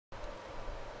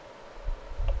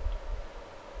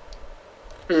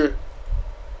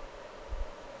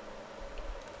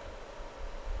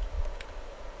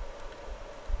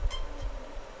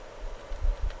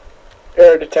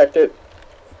Error detected.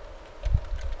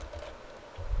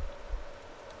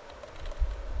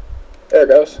 There it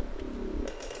goes.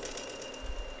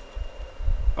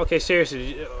 Okay,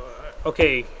 seriously.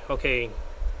 Okay.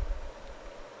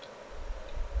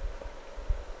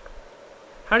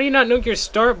 How do you not know what your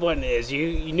start button is?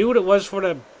 You knew what it was for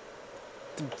the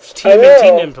Team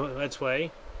 18 Let's Play.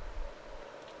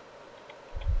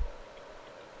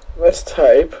 Let's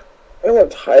type. I don't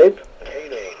want to type.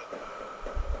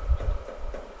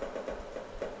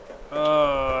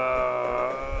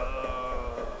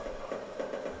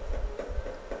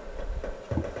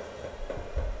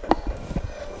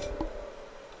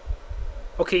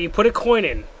 Okay, you put a coin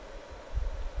in.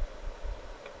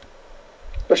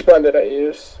 Which button did I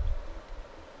use?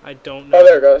 I don't know. Oh,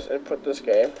 there it goes. Input this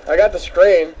game. I got the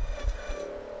screen.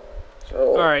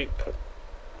 So. Alright.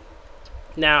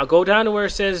 Now, go down to where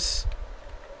it says...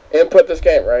 Input this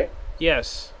game, right?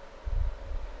 Yes.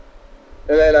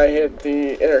 And then I hit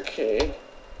the enter key.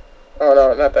 Oh,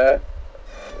 no, not that.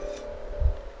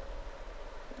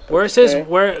 Where it says...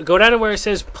 Go down to where it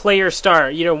says player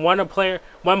start. You know, one player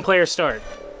start.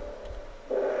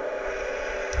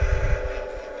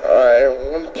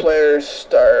 Alright, one player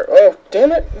start. Oh,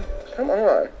 damn it. Come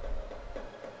on.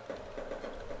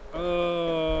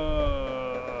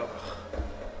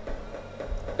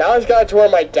 Now it's got to where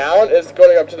my down is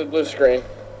going up to the blue screen.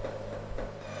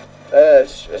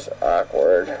 That's just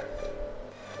awkward.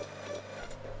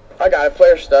 I got it.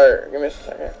 Player start. Give me a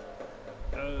second.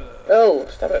 No,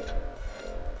 stop it.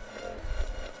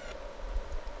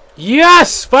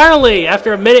 Yes! Finally!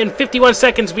 After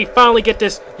 1:51 we finally get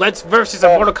this Let's Versus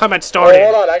of Mortal Kombat started.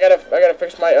 Hold on, I gotta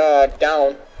fix my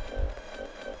down.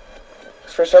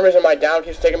 For some reason my down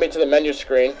keeps taking me to the menu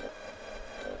screen.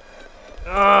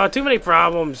 Too many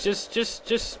problems.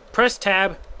 Just press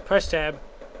tab. Press tab.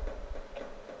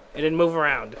 And then move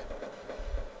around.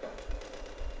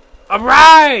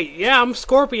 Alright! Yeah, I'm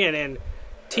Scorpion and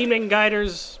Team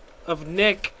Guiders of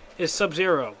Nick is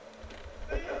Sub-Zero.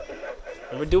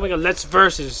 And we're doing a Let's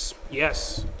Versus.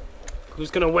 Yes.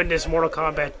 Who's gonna win this Mortal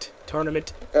Kombat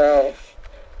tournament? Oh.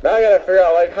 Now I gotta figure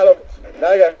out like how to. Now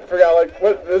I gotta figure out like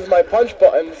what is my punch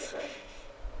buttons.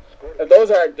 If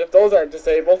those aren't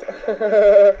disabled.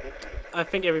 I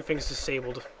think everything's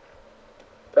disabled.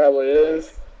 Probably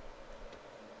is.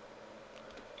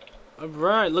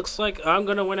 Alright, looks like I'm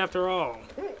gonna win after all.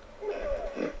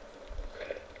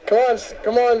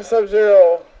 Come on,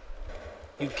 Sub-Zero.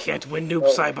 You can't win,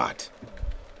 Noob Saibot.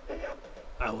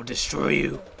 I will destroy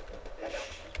you.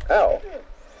 Ow.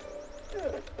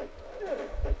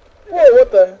 Whoa,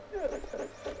 what the?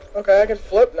 Okay, I can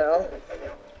flip now.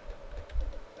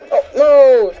 Oh,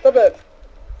 no! Stop it!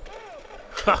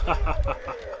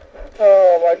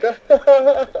 Oh, my God.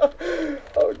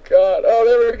 Oh, God. Oh,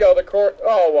 there we go. The court.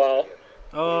 Oh, wow.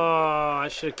 Oh, I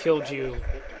should have killed you.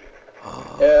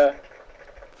 Oh, yeah.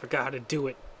 Forgot how to do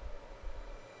it.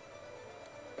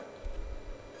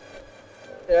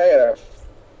 Yeah, I gotta...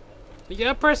 You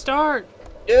gotta press start.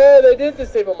 Yeah, they did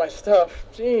disable my stuff.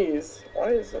 Jeez. Why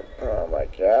is it... Oh, my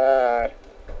God.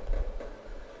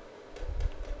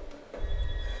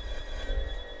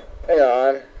 Hang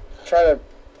on. I'm trying to...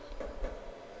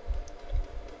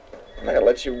 I'm not gonna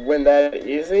let you win that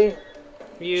easy.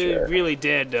 You really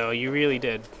did, though. You really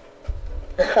did.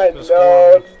 I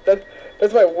know.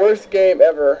 That's my worst game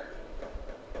ever.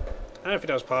 I don't think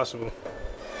that was possible.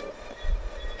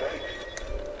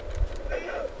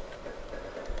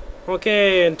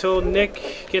 Okay, until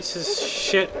Nick gets his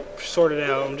shit sorted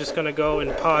out, I'm just gonna go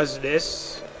and pause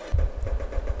this.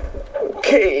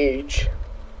 Cage.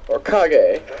 Or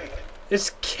Kage.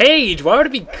 It's Cage. Why would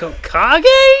it be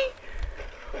Kage?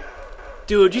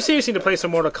 Dude, you seriously need to play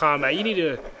some Mortal Kombat. You need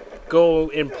to go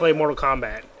and play Mortal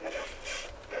Kombat.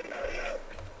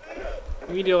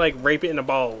 You need to, like, rape it in the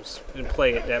balls and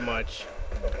play it that much.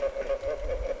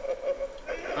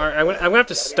 Alright, I'm gonna have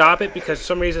to stop it because for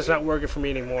some reason it's not working for me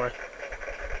anymore.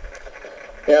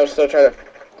 Yeah, I'm still trying to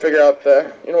figure out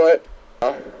the... You know what?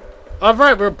 Oh.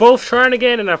 Alright, we're both trying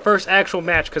again in our first actual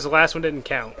match because the last one didn't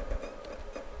count.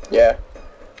 Yeah.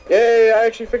 Yay, I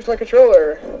actually fixed my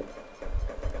controller.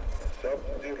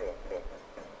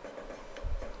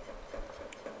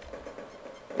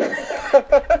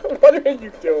 What are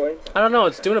you doing? I don't know,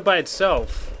 it's doing it by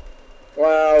itself.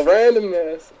 Wow,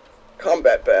 randomness.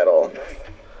 Combat battle.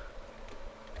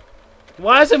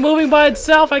 Why is it moving by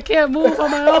itself? I can't move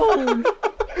on my own.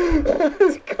 What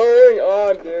is going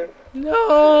on, dude?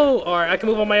 No! Alright, I can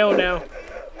move on my own now.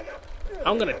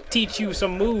 I'm gonna teach you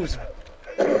some moves.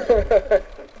 Yeah,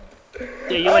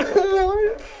 you like...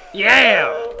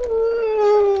 Yeah!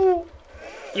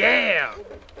 Yeah!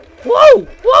 Whoa!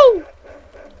 Whoa!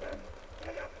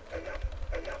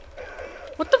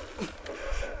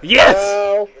 Yes!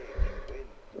 Ow.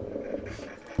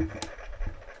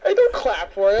 Hey, don't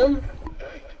clap for him.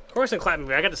 Of course I'm clapping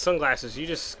for you. I got the sunglasses. You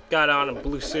just got on a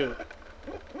blue suit.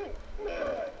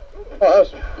 Oh, that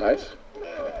was nice.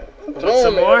 Want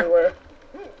some more? Everywhere.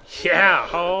 Yeah,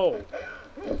 oh.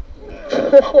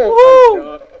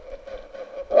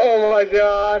 Oh my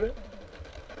god.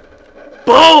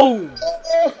 Boom!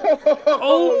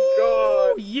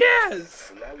 Oh god.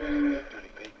 Yes!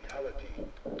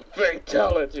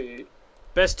 Fatality.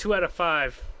 Best 2 out of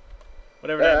 5.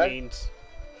 Whatever that means.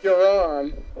 You're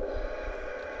on.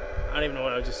 I don't even know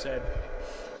what I just said.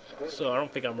 So I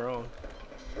don't think I'm wrong.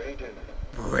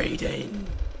 Raiden.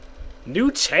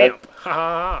 New champ. Ha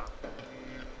ha.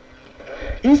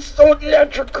 He's so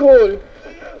theatrical.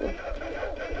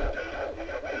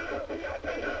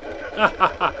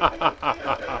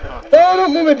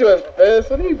 Don't move into his fist.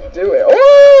 What are you doing?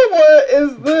 Oh, what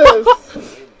is this?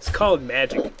 It's called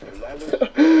magic.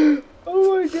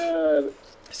 Oh my god.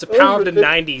 It's the power of the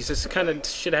 90s. This kind of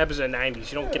shit happens in the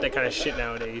 90s. You don't get that kind of shit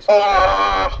nowadays.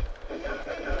 Ah.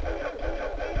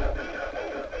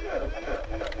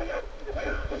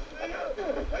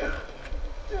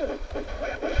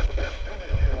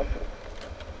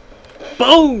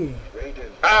 Boom!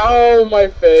 Ow, my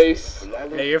face.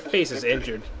 Hey, your face is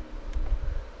injured.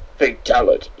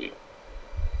 Fatality.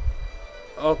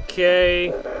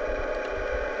 Okay.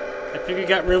 I think we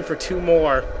got room for 2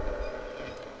 more.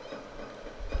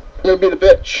 I'm gonna be the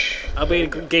bitch. I'll be a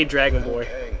gay dragon boy.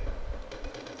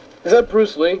 Is that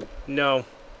Bruce Lee? No.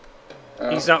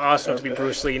 He's not awesome to be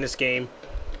Bruce Lee in this game.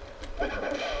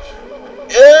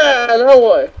 Yeah, now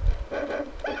what?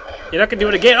 You're not gonna do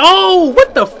it again. Oh,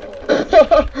 what the f—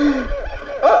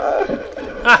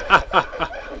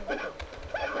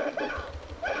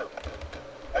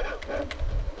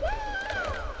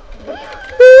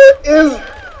 Is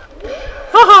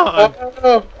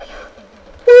what?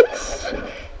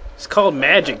 It's called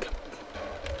magic.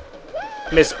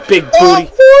 Miss Big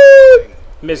Booty.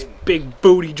 Miss Big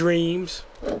Booty Dreams.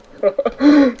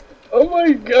 Oh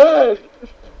my god.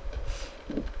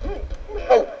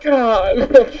 Oh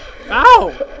god.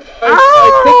 Ow!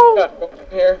 I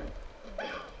think here.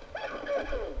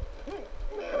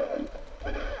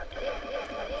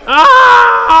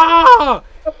 Ah!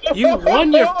 You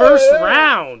won your first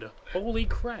round. Holy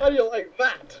crap! How do you like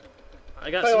that?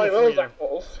 I got How do you some like for those you.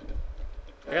 apples?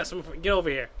 I got some. Get over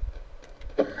here.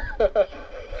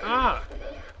 Ah!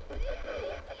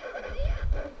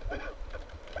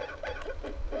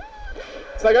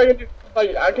 It's like I can do.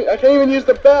 Like I can't even use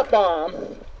the bat bomb.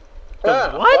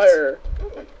 The what? Fire.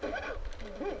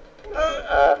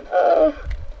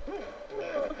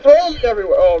 Throw me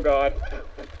everywhere. Oh god.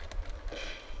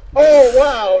 Oh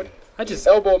wow. I just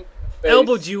elbowed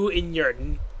you in your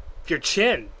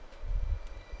chin.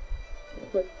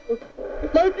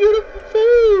 My beautiful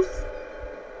face.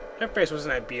 Her face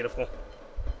wasn't that beautiful.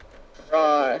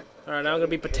 Right. All right, now I'm gonna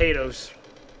be potatoes.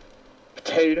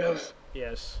 Potatoes.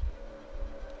 Yes.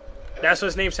 That's what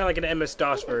his name sound like in the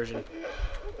MS-DOS version.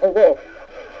 Oh whoa.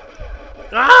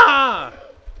 Ah!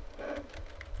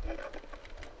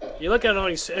 You look at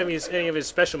any of his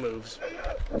special moves.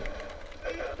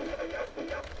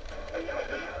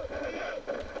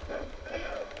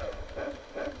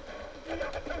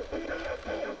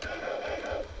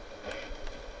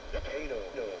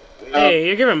 Hey,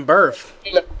 you're giving birth.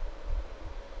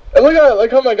 And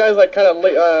look how my guy's like kind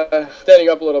of standing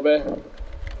up a little bit.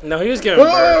 No, he was giving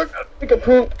birth. Take a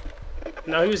poop.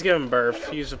 No, he was giving birth.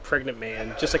 He was a pregnant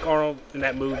man, just like Arnold in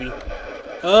that movie.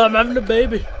 Oh, I'm having a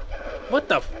baby. What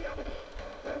the f—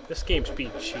 This game's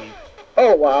being cheap.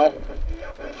 Oh wow.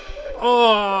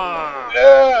 Oh!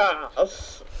 Yeah!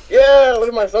 Yeah, look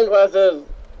at my sunglasses.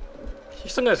 Your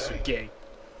sunglasses are gay.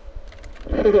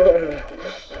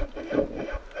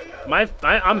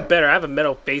 I'm better. I have a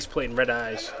metal faceplate and red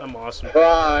eyes. I'm awesome.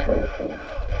 Bye.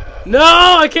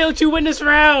 No! I can't let you win this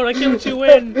round! I can't let you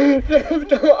win!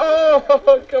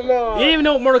 Oh, come on! You didn't even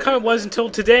know what Mortal Kombat was until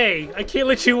today. I can't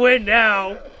let you win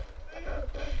now.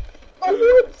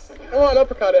 Oh, come on,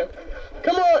 uppercut him.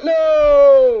 Come on,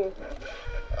 no!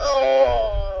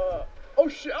 Oh, oh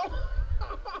shit!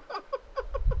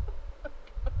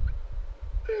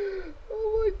 Oh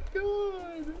my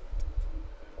god!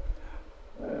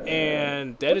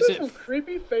 And that is it. Some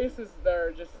creepy faces that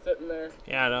are just sitting there.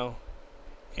 Yeah, I know.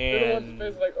 They're And the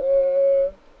ones face like,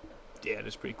 yeah,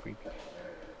 that's pretty creepy.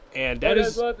 And that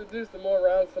is. We'll have to do some more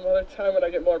rounds some other time when I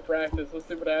get more practice. Let's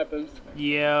see what happens.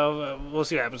 Yeah, we'll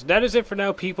see what happens. That is it for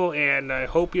now, people, and I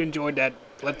hope you enjoyed that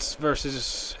Let's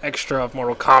versus extra of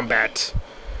Mortal Kombat.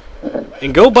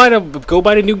 And go buy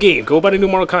the new game. Go buy the new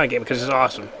Mortal Kombat game because it's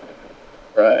awesome.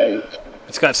 Right.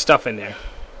 It's got stuff in there.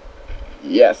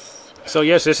 Yes. So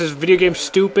yes, this is Video Game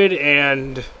Stupid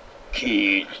and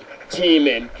Team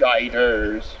and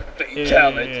Guiders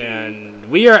Fatality. And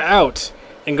we are out.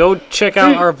 And go check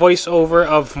out our voiceover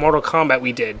of Mortal Kombat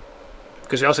we did.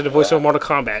 Because we also did voiceover of Mortal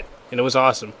Kombat. And it was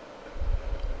awesome.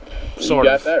 Sort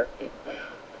of. There.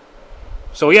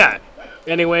 So yeah.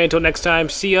 Anyway, until next time,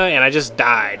 see ya. And I just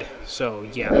died. So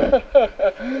yeah.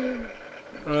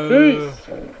 Peace.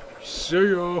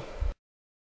 See ya.